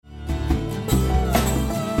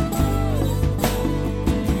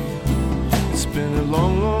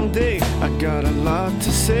long day, I got a lot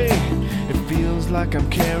to say. It feels like I'm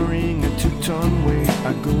carrying a 2-ton weight.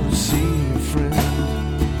 I go to see a friend.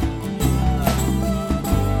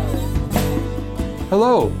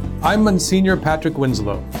 Hello, I'm Monsignor Patrick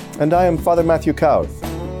Winslow. And I am Father Matthew Kauth.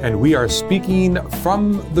 And we are speaking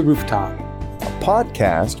from the rooftop. A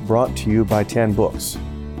podcast brought to you by Tan Books,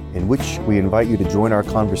 in which we invite you to join our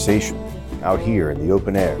conversation out here in the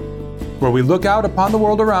open air, where we look out upon the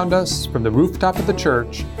world around us from the rooftop of the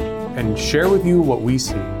church and share with you what we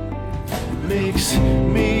see. Makes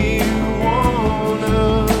me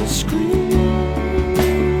wanna scream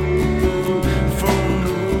from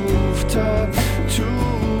the rooftop to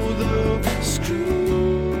the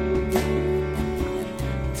screen.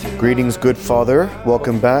 Greetings, good Father.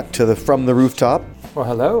 Welcome back to the From the Rooftop. Well,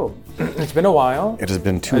 hello. It's been a while. It has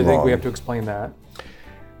been too long. I think we have to explain that.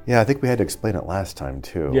 Yeah, I think we had to explain it last time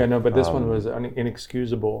too. Yeah, no, but this one was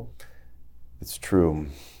inexcusable. It's true.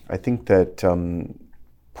 I think that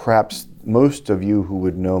perhaps most of you who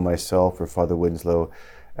would know myself or Father Winslow,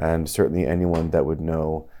 and certainly anyone that would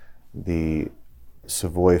know the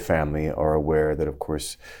Savoy family, are aware that, of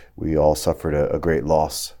course, we all suffered a great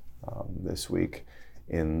loss this week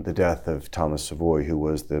in the death of Thomas Savoy, who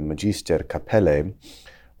was the Magister Capelle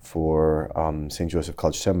for St. Joseph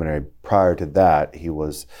College Seminary. Prior to that, he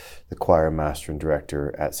was the choir master and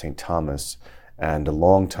director at St. Thomas, and a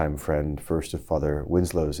longtime friend, first of Father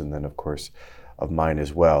Winslow's and then, of course, of mine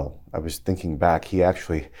as well. I was thinking back, he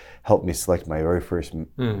actually helped me select my very first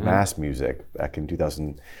Mass music back in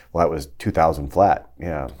 2000. Well, that was 2000 flat,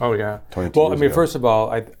 yeah. Oh, yeah. Well, first of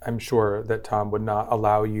all, I'm sure that Tom would not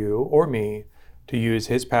allow you or me to use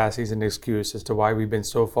his passing as an excuse as to why we've been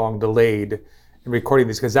so long delayed in recording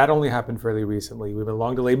these, because that only happened fairly recently. We've been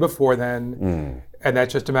long delayed before then, and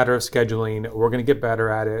that's just a matter of scheduling. We're going to get better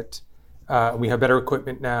at it. We have better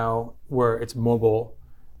equipment now where it's mobile,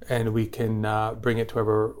 and we can bring it to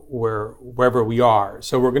wherever we are.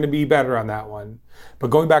 So we're going to be better on that one. But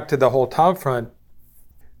going back to the whole Tom front,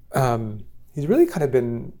 he's really kind of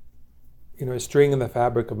been, a string in the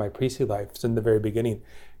fabric of my priestly life since the very beginning.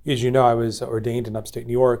 As you know, I was ordained in upstate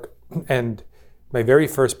New York, and my very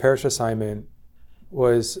first parish assignment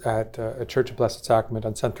was at a Church of Blessed Sacrament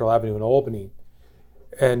on Central Avenue in Albany.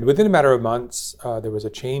 And within a matter of months, there was a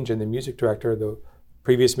change in the music director. The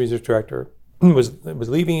previous music director was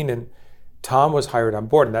leaving, and Tom was hired on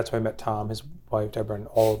board, and that's when I met Tom, his wife Deborah, and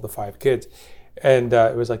all of the 5 kids. And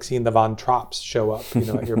it was like seeing the Von Trapps show up,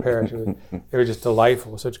 at your parish. They were just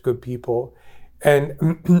delightful, such good people.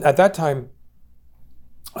 And at that time,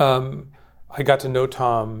 I got to know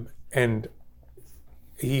Tom, and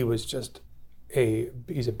he was just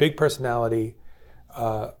he's a big personality,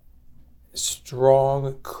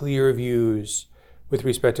 strong, clear views with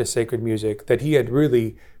respect to sacred music that he had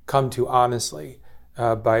really come to honestly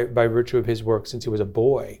by virtue of his work since he was a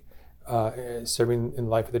boy, serving in the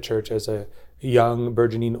life of the church as a young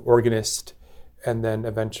burgeoning organist, and then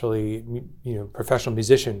eventually professional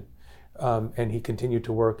musician, and he continued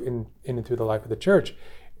to work in and through the life of the church,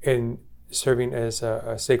 and serving as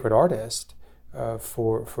a sacred artist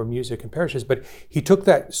for music and parishes. But he took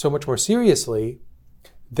that so much more seriously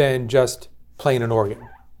than just playing an organ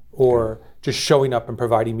or just showing up and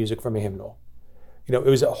providing music from a hymnal. It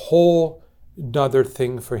was a whole nother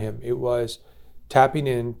thing for him. It was tapping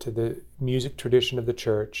into the music tradition of the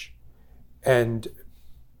church and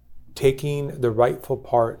taking the rightful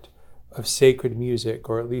part of sacred music,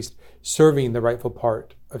 or at least serving the rightful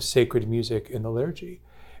part of sacred music in the liturgy.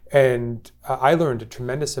 And I learned a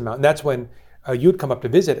tremendous amount. And that's when you would come up to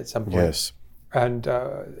visit at some point. Yes. And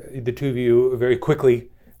the two of you very quickly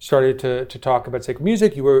started to talk about sacred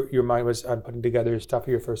music. Your mind was on putting together stuff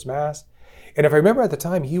for your first Mass. And if I remember at the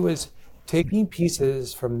time, he was taking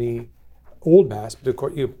pieces from the old Mass, but of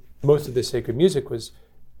course, most of the sacred music was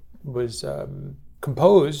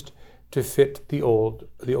composed to fit the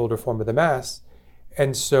older form of the Mass.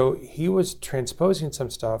 And so he was transposing some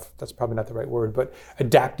stuff, that's probably not the right word, but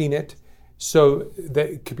adapting it so that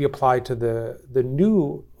it could be applied to the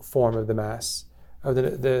new form of the Mass, of the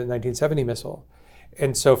 1970 Missal.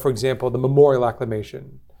 And so, for example, the memorial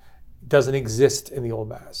acclamation doesn't exist in the old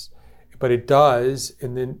Mass, but it does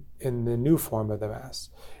in the new form of the Mass.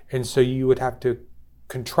 And so you would have to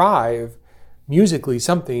contrive musically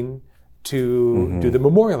something to do the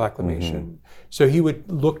memorial acclamation. So he would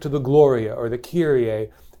look to the Gloria or the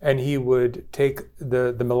Kyrie, and he would take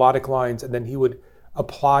the melodic lines, and then he would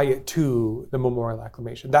apply it to the memorial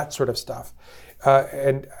acclamation, that sort of stuff.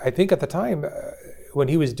 And I think at the time, when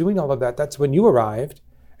he was doing all of that, that's when you arrived,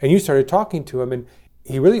 and you started talking to him, and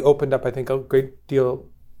he really opened up, I think, a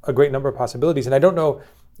great number of possibilities. And I don't know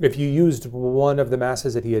if you used one of the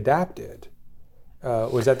masses that he adapted.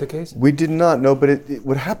 Was that the case? We did not know, but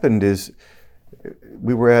what happened is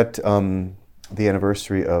we were at the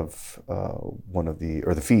anniversary of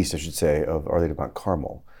the feast, I should say, of Our Lady of Mount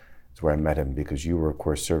Carmel. It's where I met him because you were, of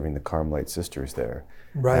course, serving the Carmelite sisters there.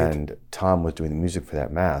 Right. And Tom was doing the music for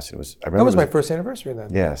that mass. I remember that was my first anniversary then.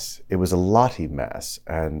 Yes, it was a Lottie mass,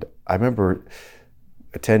 and I remember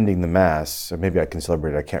attending the mass, or maybe I can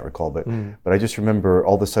celebrate it, I can't recall, but I just remember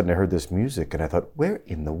all of a sudden I heard this music and I thought, where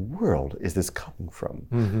in the world is this coming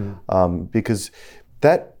from? Because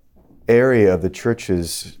that area of the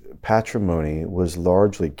church's patrimony was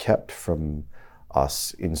largely kept from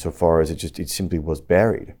us insofar as it simply was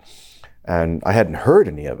buried. And I hadn't heard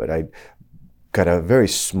any of it. I got a very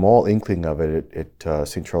small inkling of it at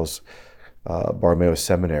St. Charles Borromeo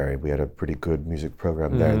Seminary. We had a pretty good music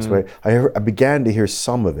program there. And so I began to hear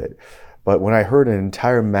some of it. But when I heard an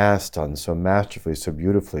entire mass done so masterfully, so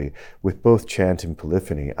beautifully, with both chant and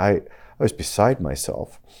polyphony, I was beside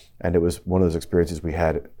myself. And it was one of those experiences we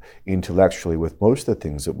had intellectually with most of the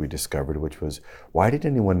things that we discovered, which was, why did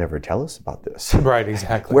anyone never tell us about this? Right,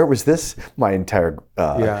 exactly. Where was this my entire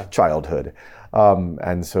childhood?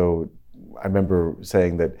 And so I remember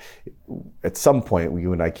saying that at some point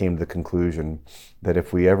you and I came to the conclusion that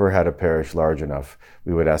if we ever had a parish large enough,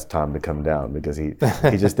 we would ask Tom to come down because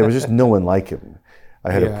there was just no one like him.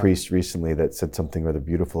 I had a priest recently that said something rather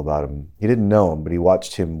beautiful about him. He didn't know him, but he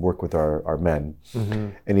watched him work with our men.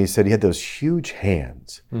 And he said he had those huge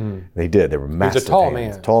hands. They did. They were massive. He was a tall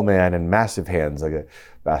hands. man. Tall man and massive hands like a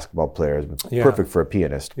basketball player. Perfect for a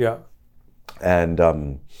pianist. Yeah. And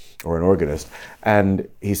or an organist. And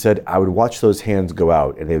he said, I would watch those hands go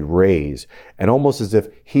out and they'd raise, and almost as if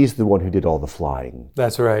he's the one who did all the flying.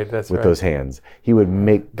 That's right. With those hands. He would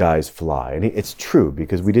make guys fly. And it's true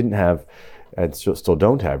because we didn't have, and still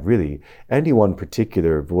don't have really, any one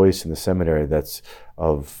particular voice in the seminary that's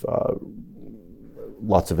of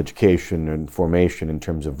lots of education and formation in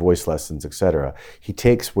terms of voice lessons, etc. He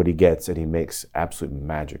takes what he gets and he makes absolute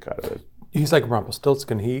magic out of it. He's like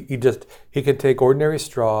Rumpelstiltskin. He can take ordinary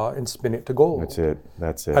straw and spin it to gold.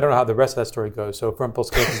 That's it. I don't know how the rest of that story goes. So if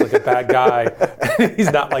Rumpelstiltskin's like a bad guy, he's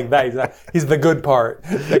not like that. He's the good part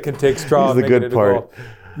that can take straw and make it into gold.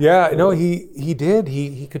 Yeah, no, he did.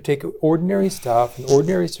 He could take ordinary stuff in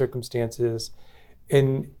ordinary circumstances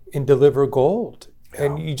and deliver gold. Yeah.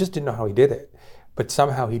 And you just didn't know how he did it, but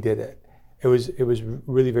somehow he did it. It was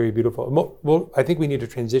really very beautiful. Well, I think we need to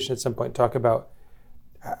transition at some point and talk about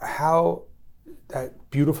how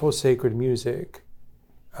that beautiful sacred music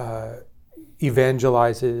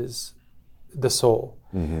evangelizes the soul.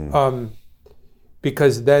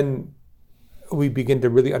 Because then we begin to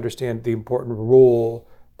really understand the important role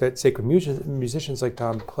that sacred musicians like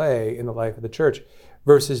Tom play in the life of the church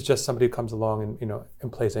versus just somebody who comes along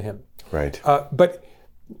and plays a hymn. Right. But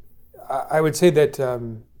I would say that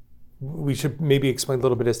we should maybe explain a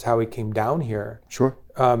little bit as to how he came down here. Sure.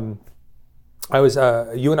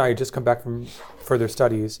 You and I had just come back from further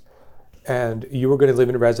studies, and you were going to live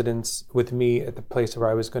in residence with me at the place where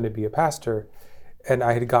I was going to be a pastor, and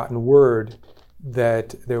I had gotten word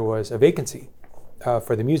that there was a vacancy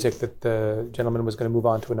for the music, that the gentleman was going to move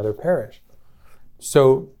on to another parish.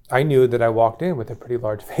 So I knew that I walked in with a pretty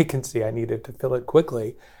large vacancy. I needed to fill it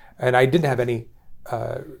quickly, and I didn't have any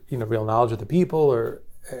real knowledge of the people or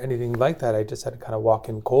anything like that. I just had to kind of walk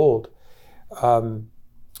in cold.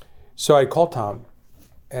 So I called Tom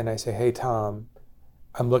and I say, hey, Tom,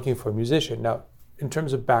 I'm looking for a musician. Now, in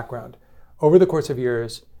terms of background, over the course of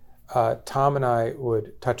years, Tom and I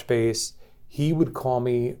would touch base. He would call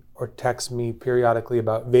me or text me periodically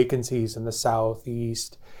about vacancies in the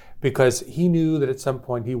Southeast because he knew that at some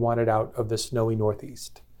point he wanted out of the snowy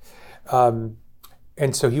Northeast. And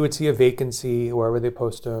so he would see a vacancy wherever they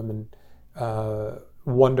post them and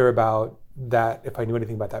wonder about that, if I knew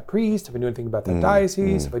anything about that priest, if I knew anything about that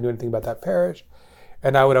diocese, if I knew anything about that parish.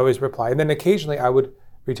 And I would always reply. And then occasionally I would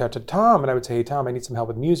reach out to Tom and I would say, hey, Tom, I need some help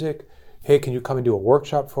with music. Hey, can you come and do a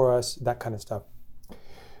workshop for us? That kind of stuff.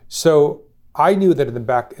 So I knew that in the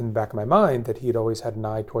back of my mind that he had always had an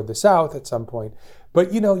eye toward the South at some point.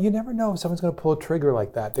 But you never know if someone's going to pull a trigger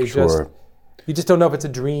like that. You just don't know if it's a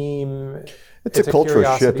dream. It's a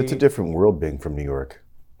cultural shift. It's a different world being from New York.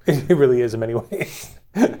 It really is in many ways.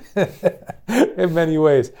 In many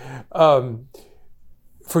ways.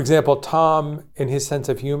 For example, Tom, in his sense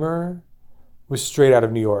of humor, was straight out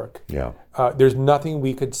of New York. Yeah. There's nothing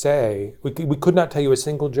we could say. We could not tell you a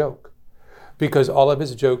single joke because all of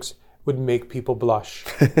his jokes would make people blush,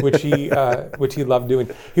 which he loved doing.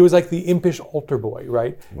 He was like the impish altar boy,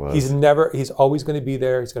 right? He's always going to be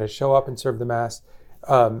there. He's going to show up and serve the Mass.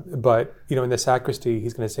 But in the sacristy,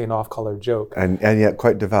 he's going to say an off-color joke. And yet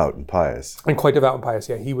quite devout and pious. And quite devout and pious.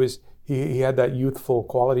 Yeah, he had that youthful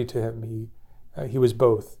quality to him. He was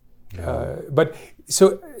both. Yeah. But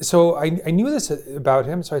so I knew this about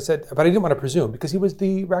him. So I said, but I didn't want to presume because he was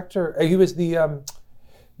the rector. He was the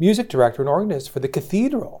music director and organist for the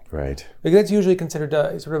cathedral. Right. Like that's usually considered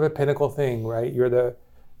sort of a pinnacle thing, right? You're the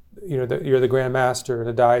Grand Master in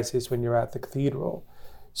a diocese when you're at the cathedral.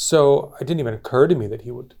 So it didn't even occur to me that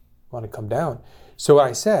he would want to come down. So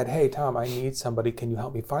I said, "Hey Tom, I need somebody. Can you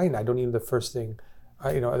help me find? I don't need the first thing,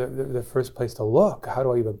 the first place to look. How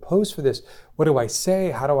do I even post for this? What do I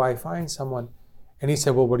say? How do I find someone?" And he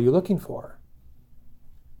said, "Well, what are you looking for?"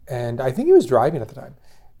 And I think he was driving at the time.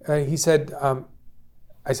 He said,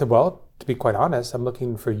 "I said, well, to be quite honest, I'm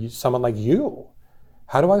looking for someone like you.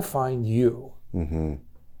 How do I find you?" Mm-hmm.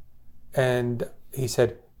 And he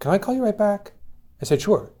said, "Can I call you right back?" I said,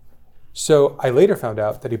 "Sure." So I later found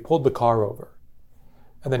out that he pulled the car over,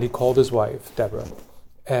 and then he called his wife, Deborah,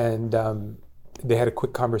 and they had a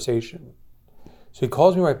quick conversation. So he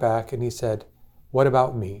calls me right back, and he said, "What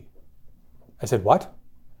about me?" I said, "What?"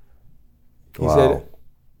 He said,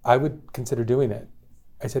 "I would consider doing it."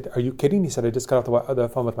 I said, "Are you kidding?" He said, "I just got off the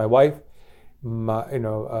phone with my wife.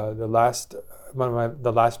 The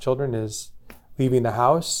last children is leaving the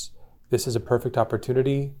house. This is a perfect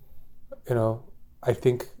opportunity. I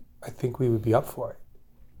think we would be up for it."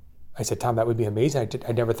 I said, "Tom, that would be amazing.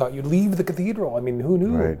 I never thought you'd leave the cathedral. I mean, who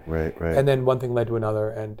knew?" Right. And then one thing led to another,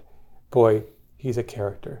 and boy, he's a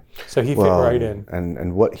character. So he fit right in.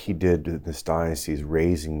 And what he did in this diocese,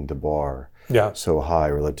 raising the bar so high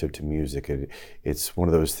relative to music, it's one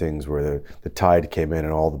of those things where the tide came in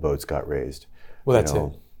and all the boats got raised. Well, that's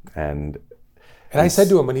it. And I said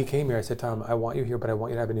to him when he came here, I said, "Tom, I want you here, but I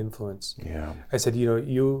want you to have an influence." Yeah. I said,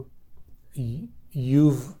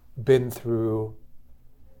 you've been through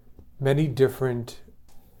many different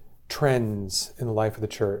trends in the life of the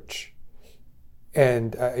church,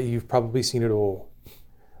 and you've probably seen it all.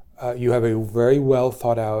 You have a very well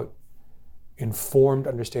thought out, informed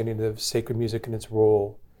understanding of sacred music and its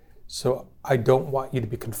role. So I don't want you to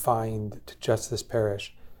be confined to just this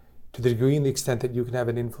parish. To the degree and the extent that you can have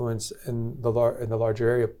an influence in the larger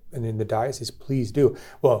area and in the diocese, please do.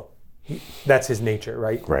 Well, that's his nature,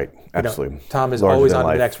 right? Right, absolutely. Tom is Larger always than on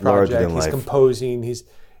the life. next Larger project. than He's life. composing. He's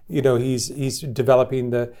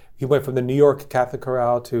developing he went from the New York Catholic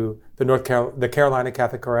Chorale to the Carolina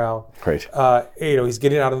Catholic Chorale. Right. He's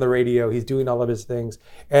getting out on the radio. He's doing all of his things,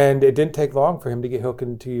 and it didn't take long for him to get hooked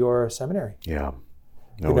into your seminary. Yeah.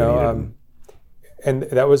 And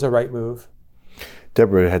that was a right move.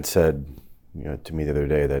 Deborah had said, to me the other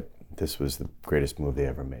day that this was the greatest move they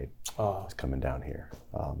ever made. Was coming down here.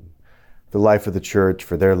 The life of the church,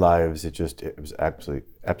 for their lives, it was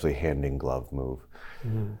absolutely hand in glove move.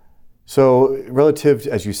 Mm-hmm. So relative,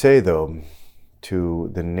 as you say, though, to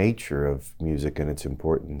the nature of music and its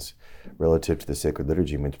importance relative to the sacred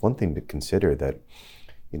liturgy, I mean, it's one thing to consider that,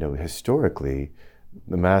 historically,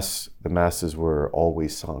 the masses were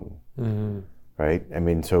always sung, right? I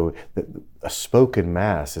mean, so a spoken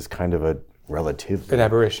mass is kind of a relatively an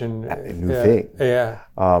aberration, new thing. Yeah.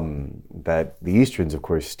 That the Easterns, of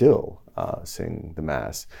course, still sing the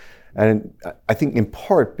mass, and I think in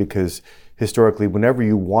part because historically, whenever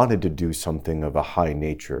you wanted to do something of a high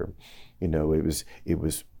nature, it was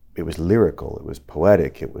lyrical, it was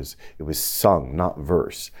poetic, it was sung, not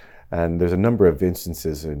verse. And there's a number of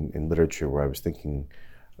instances in literature where I was thinking,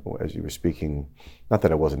 as you were speaking, not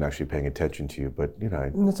that I wasn't actually paying attention to you, but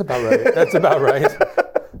That's about right. That's about right.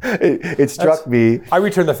 It struck me. I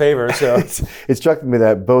returned the favor, so it struck me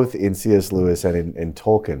that both in C.S. Lewis and in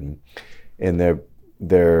Tolkien, in their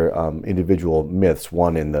individual myths,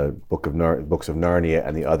 one in the books of Narnia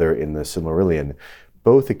and the other in the Silmarillion,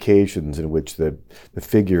 both occasions in which the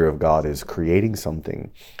figure of God is creating something,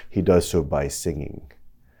 he does so by singing.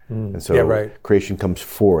 And so creation comes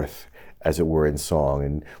forth, as it were, in song,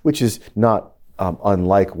 and which is not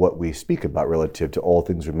unlike what we speak about relative to all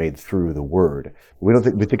things are made through the word. We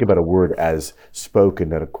think about a word as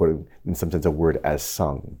spoken, and in some sense a word as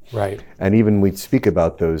sung. Right. And even we speak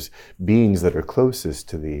about those beings that are closest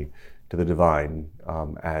to the divine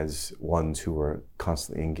as ones who are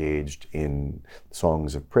constantly engaged in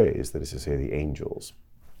songs of praise, that is to say, the angels.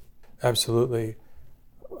 Absolutely.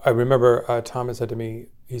 I remember Thomas said to me,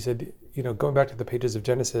 he said, going back to the pages of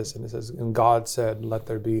Genesis, and it says, and God said, let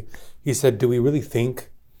there be. He said, do we really think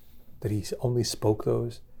that he only spoke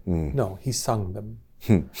those? No, he sung them.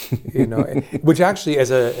 Which actually,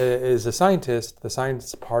 as a scientist, the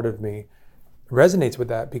science part of me resonates with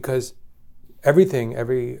that, because every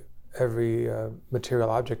material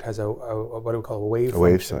object has a what do we call a wave A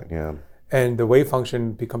wave function. sign, yeah. And the wave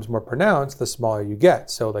function becomes more pronounced the smaller you get.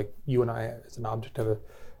 So like you and I as an object of a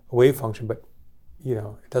wave function, but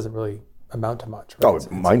it doesn't really amount to much. Right?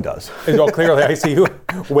 Oh, mine does. Well, clearly I see you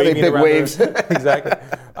waving big around waves. Exactly.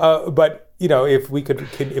 But if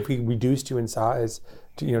we reduced you in size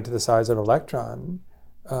to the size of an electron,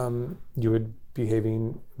 you would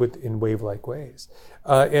behaving in wave-like ways,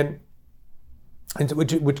 and so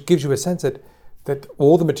which gives you a sense that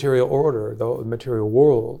all the material order, the material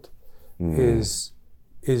world, is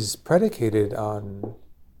predicated on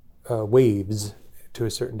waves to a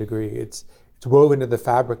certain degree. It's woven into the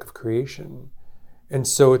fabric of creation, and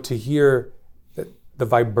so to hear that the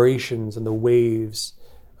vibrations and the waves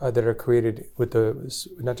that are created with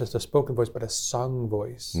not just a spoken voice but a sung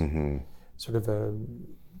voice, sort of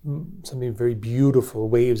something very beautiful,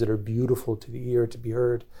 waves that are beautiful to the ear to be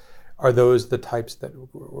heard, are those the types that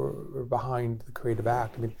were behind the creative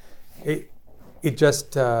act. I mean, it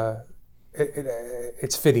just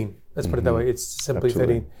it's fitting. Let's put it that way. It's simply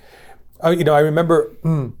Absolutely. fitting. I remember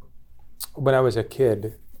when I was a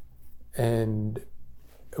kid, and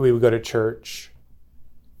we would go to church,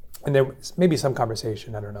 and there was maybe some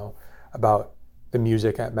conversation, I don't know, about the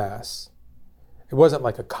music at Mass. It wasn't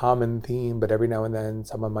like a common theme, but every now and then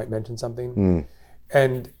someone might mention something.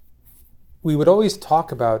 And we would always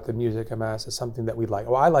talk about the music at Mass as something that we like.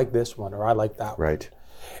 Oh, I like this one, or I like that one. Right.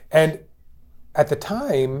 And at the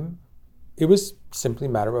time, it was simply a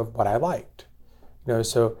matter of what I liked.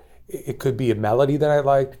 So it could be a melody that I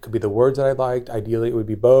liked, it could be the words that I liked. Ideally, it would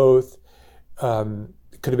be both.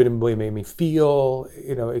 It could have been the way it made me feel.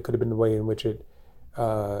 It could have been the way in which it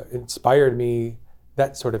inspired me,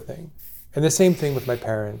 that sort of thing. And the same thing with my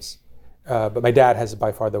parents. But my dad has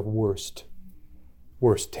by far the worst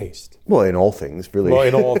taste. Well, in all things, really. Well,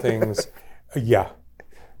 in all things, yeah.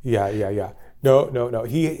 No.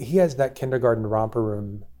 He has that kindergarten romper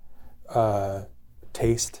room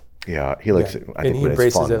taste. Yeah, he likes it. I And think he when it's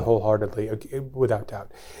embraces fun. it wholeheartedly, without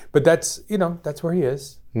doubt. But that's where he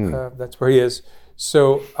is. That's where he is.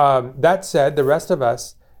 So that said, the rest of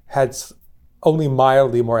us had only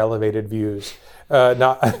mildly more elevated views.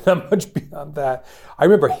 Not much beyond that. I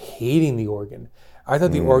remember hating the organ. I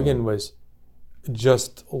thought the organ was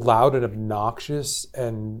just loud and obnoxious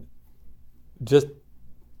and just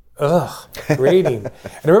grating.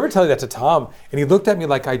 And I remember telling that to Tom, and he looked at me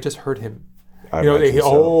like I just heard him. I imagine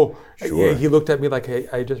so. Sure. He looked at me like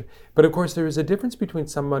I just. But of course, there is a difference between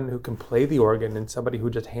someone who can play the organ and somebody who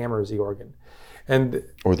just hammers the organ, and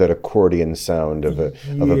Or that accordion sound of a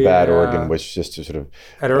bad organ, which just a sort of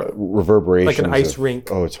reverberations, like an ice rink.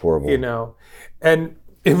 Oh, it's horrible. And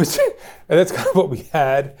it was, and that's kind of what we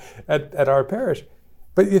had at our parish.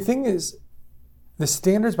 But the thing is, the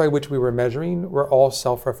standards by which we were measuring were all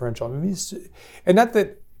self-referential. And not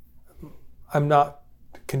that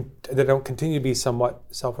that I don't continue to be somewhat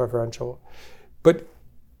self-referential, but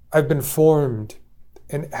I've been formed,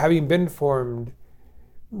 and having been formed,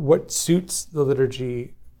 what suits the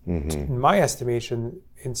liturgy, in my estimation,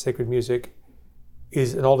 in sacred music,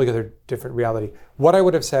 is an altogether different reality. What I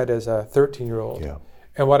would have said as a 13-year-old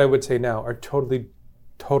and what I would say now are totally,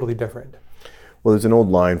 totally different. Well, there's an old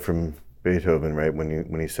line from Beethoven, right,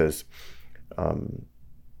 when he says,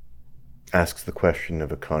 asks the question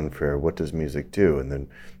of a confrere, what does music do? And then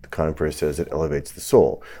the confrere says it elevates the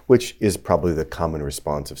soul, which is probably the common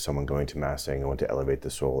response of someone going to Mass saying, I want to elevate the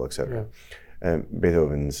soul, etc. And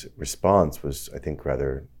Beethoven's response was, I think,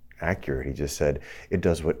 rather accurate. He just said, it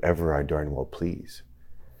does whatever I darn well please.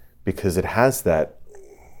 Because it has that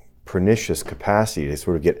pernicious capacity to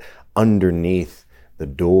sort of get underneath the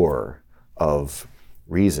door of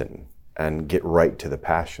reason and get right to the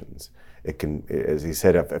passions. It can, as he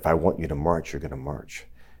said, if I want you to march, you're going to march.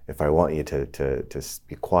 If I want you to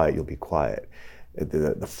be quiet, you'll be quiet.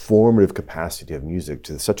 The formative capacity of music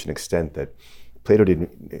to such an extent that Plato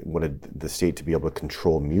wanted the state to be able to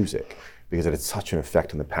control music because it had such an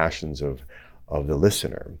effect on the passions of the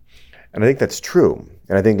listener. And I think that's true.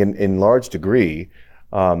 And I think in large degree,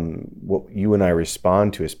 what you and I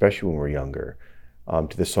respond to, especially when we're younger,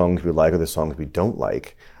 to the songs we like or the songs we don't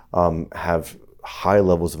like, have high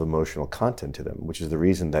levels of emotional content to them, which is the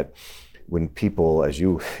reason that when people, as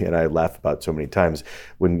you and I laugh about so many times,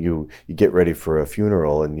 when you get ready for a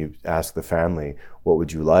funeral and you ask the family, what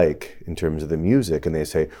would you like in terms of the music? And they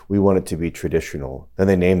say, we want it to be traditional. Then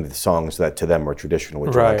they name the songs that to them are traditional,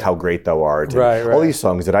 which are like How Great Thou Art. And all these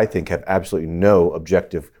songs that I think have absolutely no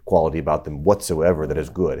objective quality about them whatsoever that is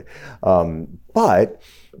good. But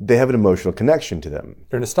they have an emotional connection to them.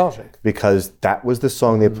 They're nostalgic. Because that was the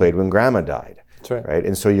song they played when Grandma died. That's right. Right?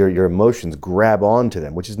 And so your emotions grab onto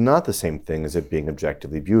them, which is not the same thing as it being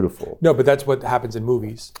objectively beautiful. No, but that's what happens in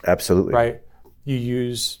movies, Absolutely. right? You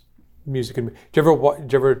use music. Do you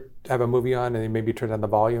ever have a movie on and then maybe turn down the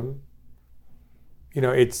volume? You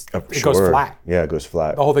know, it goes flat. Yeah, it goes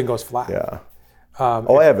flat. The whole thing goes flat. Yeah.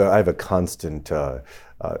 I have a constant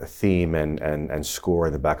theme and score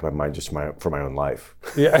in the back of my mind just for my own life.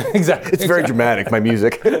 Yeah, exactly. It's very dramatic, my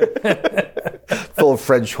music. Full of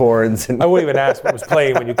French horns. And I wouldn't even ask what was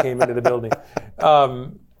playing when you came into the building.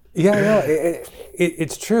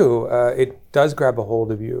 It's true. It does grab a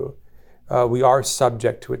hold of you. We are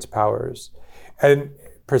subject to its powers. And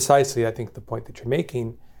precisely, I think the point that you're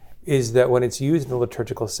making is that when it's used in a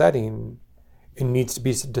liturgical setting, it needs to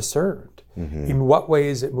be discerned. Mm-hmm. In what way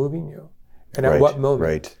is it moving you? And at what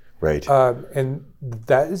moment? Right. And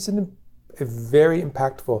that is a very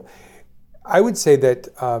impactful. I would say that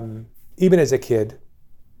even as a kid,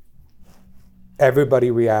 I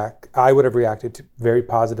would have reacted very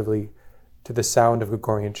positively to the sound of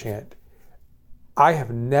Gregorian chant. I have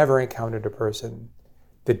never encountered a person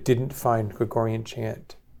that didn't find Gregorian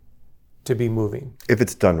chant to be moving. If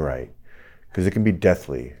it's done right, because it can be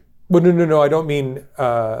deathly. Well, no, I don't mean,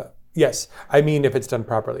 yes, I mean if it's done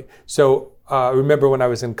properly. So remember when I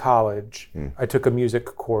was in college, I took a music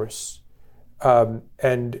course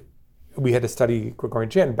and we had to study Gregorian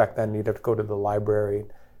chant. Back then you'd have to go to the library,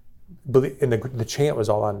 and the chant was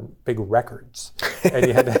all on big records. And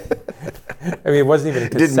you had to, I mean, it wasn't even in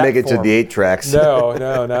cassette Didn't make it form. to the 8 tracks. No,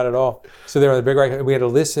 not at all. So they were on the big record, and we had to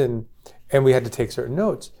listen, and we had to take certain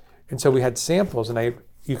notes. And so we had samples, and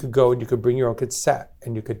you could go and you could bring your own cassette,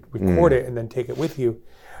 and you could record it and then take it with you.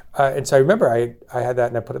 And so I remember I had that,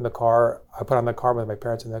 and I put it in the car. I put it on the car with my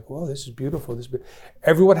parents, and they're like, "Whoa, this is beautiful."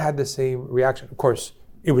 Everyone had the same reaction. Of course,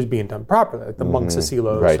 it was being done properly, like the monks of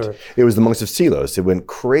Silos. Right. It was the monks of Silos. It went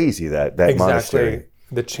crazy, that monastery. Exactly.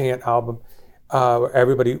 The chant album, where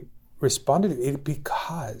everybody responded to it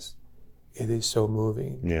because it is so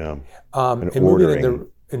moving. Yeah. And moving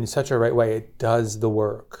in such a right way, it does the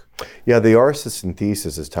work. Yeah, the aorist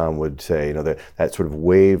synthesis, as Tom would say, that sort of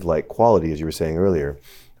wave-like quality, as you were saying earlier,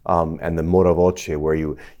 and the moda voce, where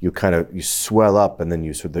you swell up and then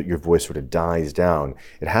your voice sort of dies down.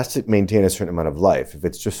 It has to maintain a certain amount of life. If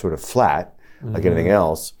it's just sort of flat, like anything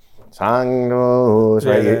else, right?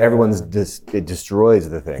 It destroys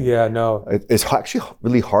the thing. Yeah, no. It's actually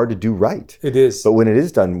really hard to do right. It is. But when it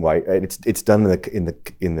is done right, it's done in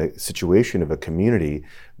the situation of a community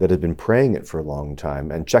that has been praying it for a long time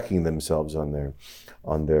and checking themselves on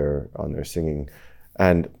their singing.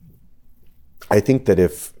 And I think that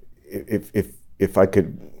if I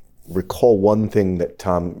could recall one thing that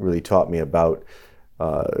Tom really taught me about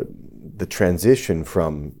the transition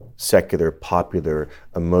from secular, popular,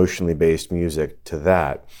 emotionally based music to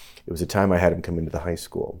that, it was a time I had him come into the high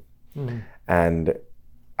school. And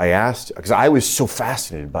I asked, because I was so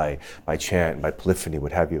fascinated by chant, by polyphony,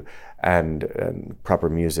 what have you, and proper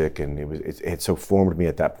music, and it had so formed me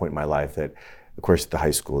at that point in my life that, of course, at the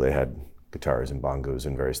high school they had guitars and bongos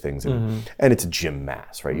and various things, and it's a gym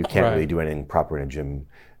mass, right? You can't really do anything proper in a gym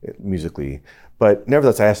musically. But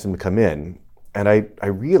nevertheless, I asked them to come in, and I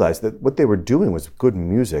realized that what they were doing was good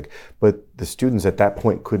music, but the students at that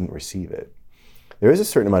point couldn't receive it. There is a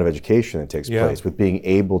certain amount of education that takes place with being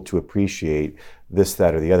able to appreciate this,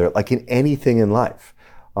 that, or the other, like in anything in life,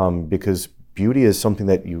 because beauty is something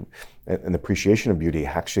that an appreciation of beauty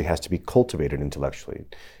actually has to be cultivated intellectually.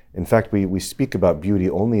 In fact, we speak about beauty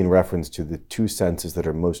only in reference to the two senses that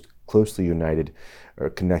are most closely united or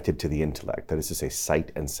connected to the intellect, that is to say,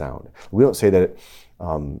 sight and sound. We don't say that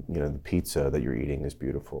the pizza that you're eating is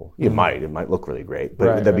beautiful. It might look really great,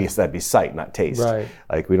 but that'd be sight, not taste. Right.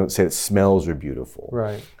 Like we don't say that smells are beautiful.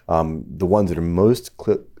 Right. The ones that are most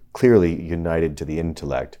clearly united to the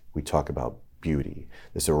intellect, we talk about beauty,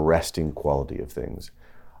 this arresting quality of things.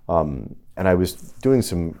 And I was doing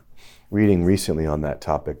some reading recently on that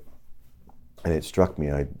topic, and it struck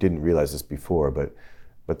me, I didn't realize this before, but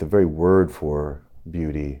the very word for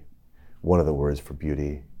beauty, one of the words for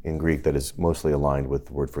beauty in Greek that is mostly aligned with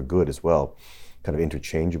the word for good as well, kind of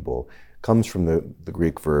interchangeable, comes from the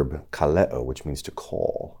Greek verb kaleo, which means to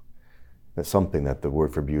call. That's something that the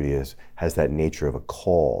word for beauty has that nature of a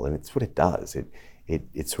call, and it's what it does.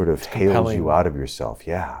 It sort of hails you out of yourself.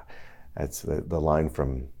 Yeah, that's the line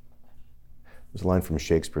from. There's a line from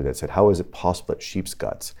Shakespeare that said, "How is it possible that sheep's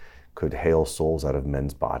guts could hail souls out of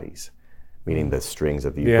men's bodies?" Meaning the strings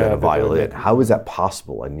of the violin. How is that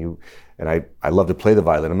possible? And I love to play the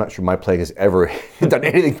violin. I'm not sure my playing has ever done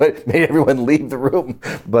anything but made everyone leave the room.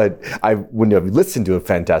 But when you listened to a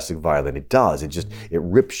fantastic violin, it does. It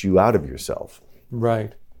rips you out of yourself.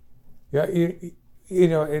 Right. Yeah, you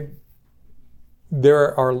know,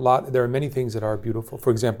 there are many things that are beautiful. For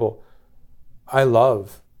example, I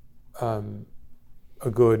love a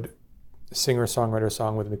good singer-songwriter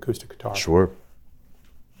song with an acoustic guitar. Sure.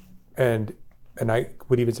 And I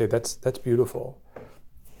would even say that's beautiful.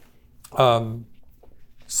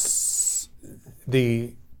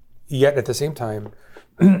 Yet at the same time,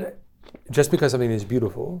 just because something is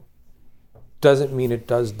beautiful doesn't mean it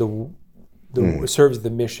does serves the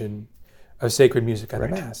mission of sacred music and a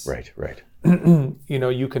mass. Right. You know,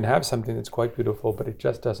 you can have something that's quite beautiful, but it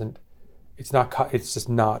just doesn't. It's just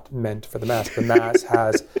not meant for the mass. The mass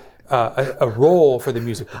has a role for the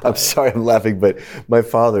music to play. I'm sorry, I'm laughing, but my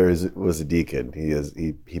father was a deacon.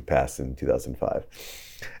 He passed in 2005,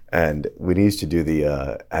 and when he used to do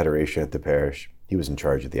the adoration at the parish, he was in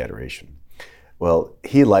charge of the adoration. Well,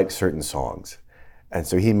 he liked certain songs, and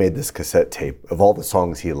so he made this cassette tape of all the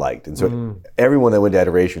songs he liked, and so everyone that went to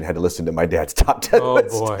adoration had to listen to my dad's top 10 list.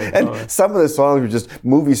 Boy, and some of the songs were just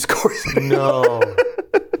movie scores. No.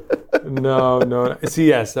 See,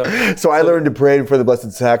 yes. So I learned to pray for the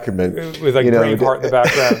Blessed Sacrament with like Braveheart in the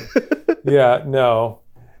background. Yeah, no.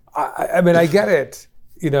 I mean, I get it.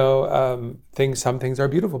 You know, some things are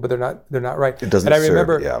beautiful, but they're not right. It doesn't. And I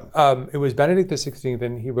remember, serve, it was Benedict XVI,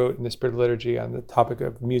 and he wrote in the Spirit of Liturgy on the topic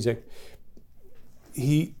of music.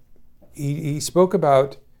 He spoke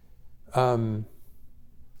about certain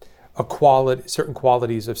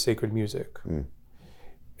qualities of sacred music,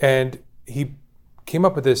 and he came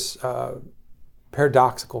up with this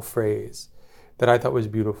paradoxical phrase that I thought was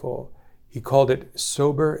beautiful. He called it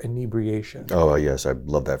sober inebriation. Oh, yes, I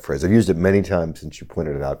love that phrase. I've used it many times since you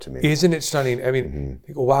pointed it out to me. Isn't it stunning? I mean,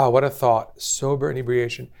 wow, what a thought. Sober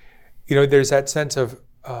inebriation. You know, there's that sense of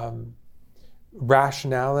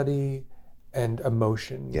rationality and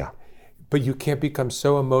emotion. Yeah. But you can't become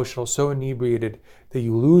so emotional, so inebriated that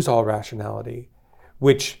you lose all rationality,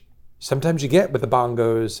 which sometimes you get with the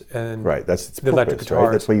bongos and that's its the electric purpose, guitars.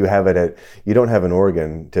 right? That's why you have it you don't have an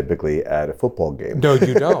organ typically at a football game. No,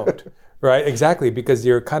 you don't. Right, exactly, because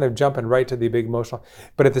you're kind of jumping right to the big emotional.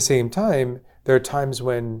 But at the same time, there are times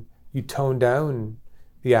when you tone down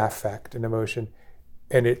the affect and emotion,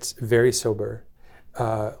 and it's very sober.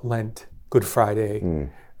 Lent, Good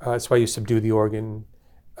Friday. That's why you subdue the organ,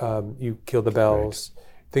 you kill the bells,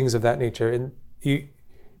 things of that nature. And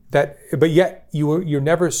but yet you're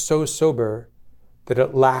never so sober that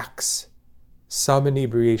it lacks some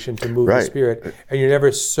inebriation to move the spirit, and you're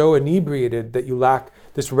never so inebriated that you lack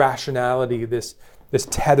this rationality, this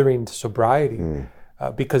tethering to sobriety,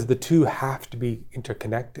 because the two have to be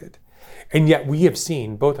interconnected. And yet we have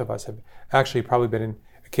seen, both of us have actually probably been in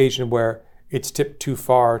occasion where it's tipped too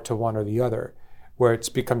far to one or the other, where it's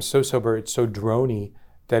become so sober, it's so drony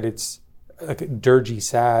that it's like dirgy,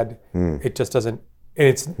 sad. It just doesn't, and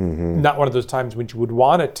it's not one of those times when you would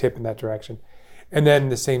want to tip in that direction. And then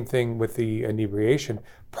the same thing with the inebriation,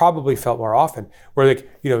 probably felt more often, where like,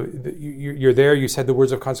 you know, you're there, you said the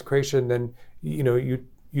words of consecration, then, you know,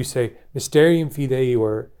 you say Mysterium Fidei,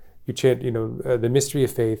 or you chant, you know, the mystery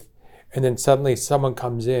of faith, and then suddenly someone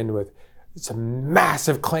comes in with some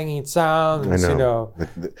massive clanging sounds. I know. You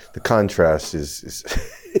know. The contrast is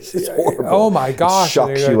horrible. Oh my gosh. It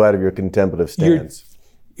shocks you out of your contemplative stance.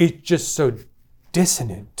 It's just so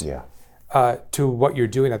dissonant. Yeah. To what you're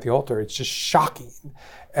doing at the altar. It's just shocking.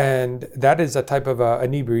 And that is a type of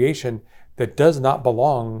inebriation that does not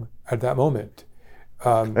belong at that moment.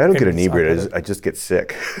 I don't get inebriated, I just get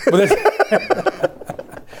sick.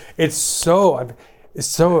 It's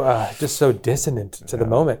just so dissonant to the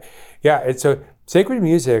moment. Yeah, it's so sacred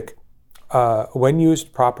music, when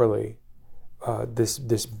used properly,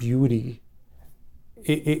 this beauty,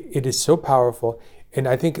 it is so powerful. And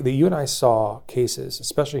I think that you and I saw cases,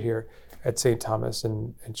 especially here at St. Thomas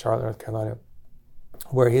in Charlotte, North Carolina,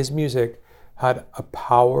 where his music had a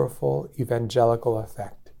powerful evangelical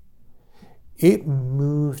effect. It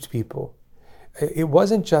moved people. It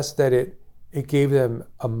wasn't just that it gave them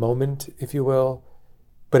a moment, if you will,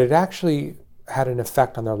 but it actually had an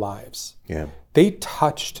effect on their lives. Yeah. They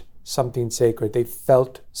touched something sacred. They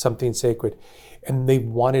felt something sacred, and they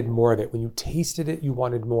wanted more of it. When you tasted it, you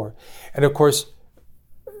wanted more. And of course,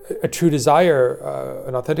 a true desire,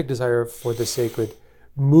 an authentic desire for the sacred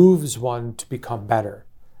moves one to become better,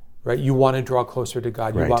 right? You want to draw closer to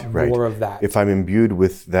God. You want more of that. If I'm imbued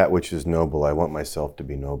with that which is noble, I want myself to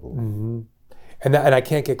be noble. Mm-hmm. And I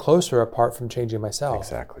can't get closer apart from changing myself.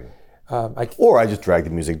 Exactly. Or I just drag the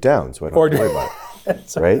music down so I don't have to worry about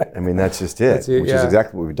it. Right? I mean, that's just it, which is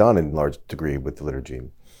exactly what we've done in large degree with the liturgy.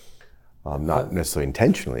 Not necessarily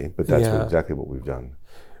intentionally, but that's exactly what we've done.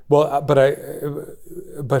 Well,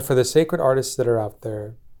 but for the sacred artists that are out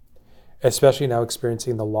there, especially now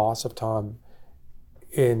experiencing the loss of Tom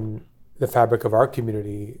in the fabric of our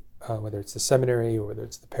community, whether it's the seminary or whether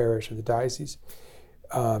it's the parish or the diocese,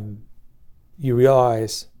 you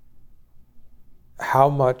realize how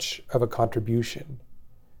much of a contribution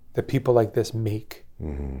that people like this make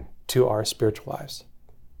to our spiritual lives.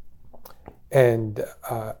 And,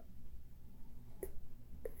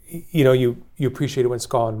 you appreciate it when it's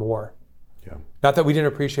gone more. Yeah. Not that we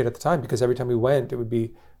didn't appreciate it at the time, because every time we went, it would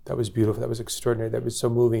be, that was beautiful, that was extraordinary, that was so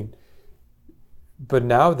moving. But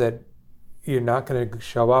now that you're not going to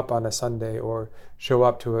show up on a Sunday or show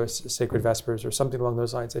up to a sacred Vespers or something along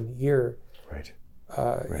those lines and hear, right.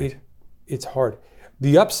 It's hard.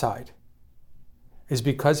 The upside is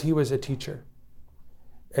because he was a teacher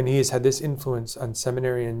and he has had this influence on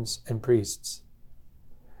seminarians and priests,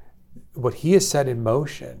 what he has set in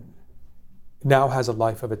motion now has a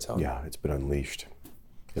life of its own. Yeah, it's been unleashed.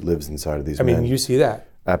 It lives inside of these I men. mean, you see that.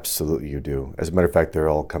 Absolutely, you do. As a matter of fact, they're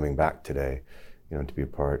all coming back today, to be a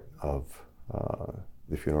part of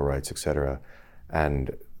the funeral rites, etc.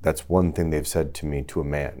 And that's one thing they've said to me, to a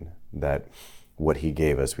man, that what he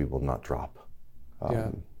gave us, we will not drop.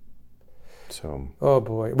 So. Oh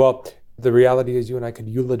boy. Well, the reality is you and I could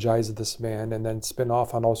eulogize this man and then spin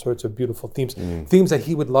off on all sorts of beautiful themes, themes that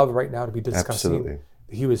he would love right now to be discussing. Absolutely.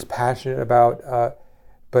 He was passionate about,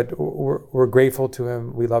 but we're grateful to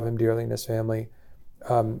him. We love him dearly and his family.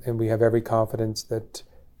 And we have every confidence that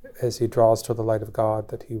as he draws to the light of God,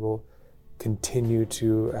 that he will continue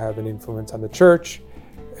to have an influence on the church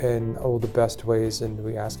in all the best ways. And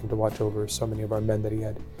we ask him to watch over so many of our men that he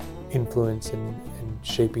had influence in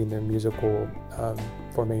shaping their musical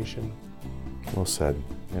formation. Well said.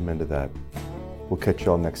 Amen to that. We'll catch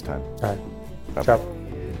you all next time. All right. Bye-bye. Ciao.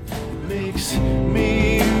 Makes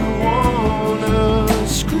me wanna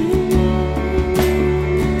scream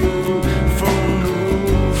from the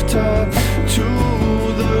rooftop to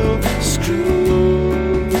the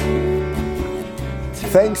screen.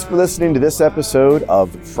 Thanks for listening to this episode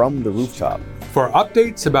of From the Rooftop. For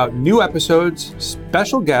updates about new episodes,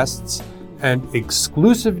 special guests, and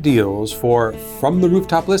exclusive deals for From the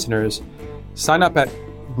Rooftop listeners, sign up at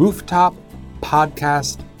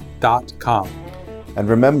rooftop.podcast.com. And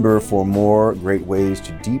remember, for more great ways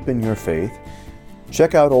to deepen your faith,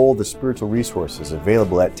 check out all the spiritual resources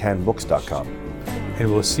available at tanbooks.com. And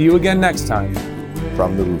we'll see you again next time.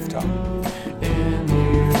 From the Rooftop.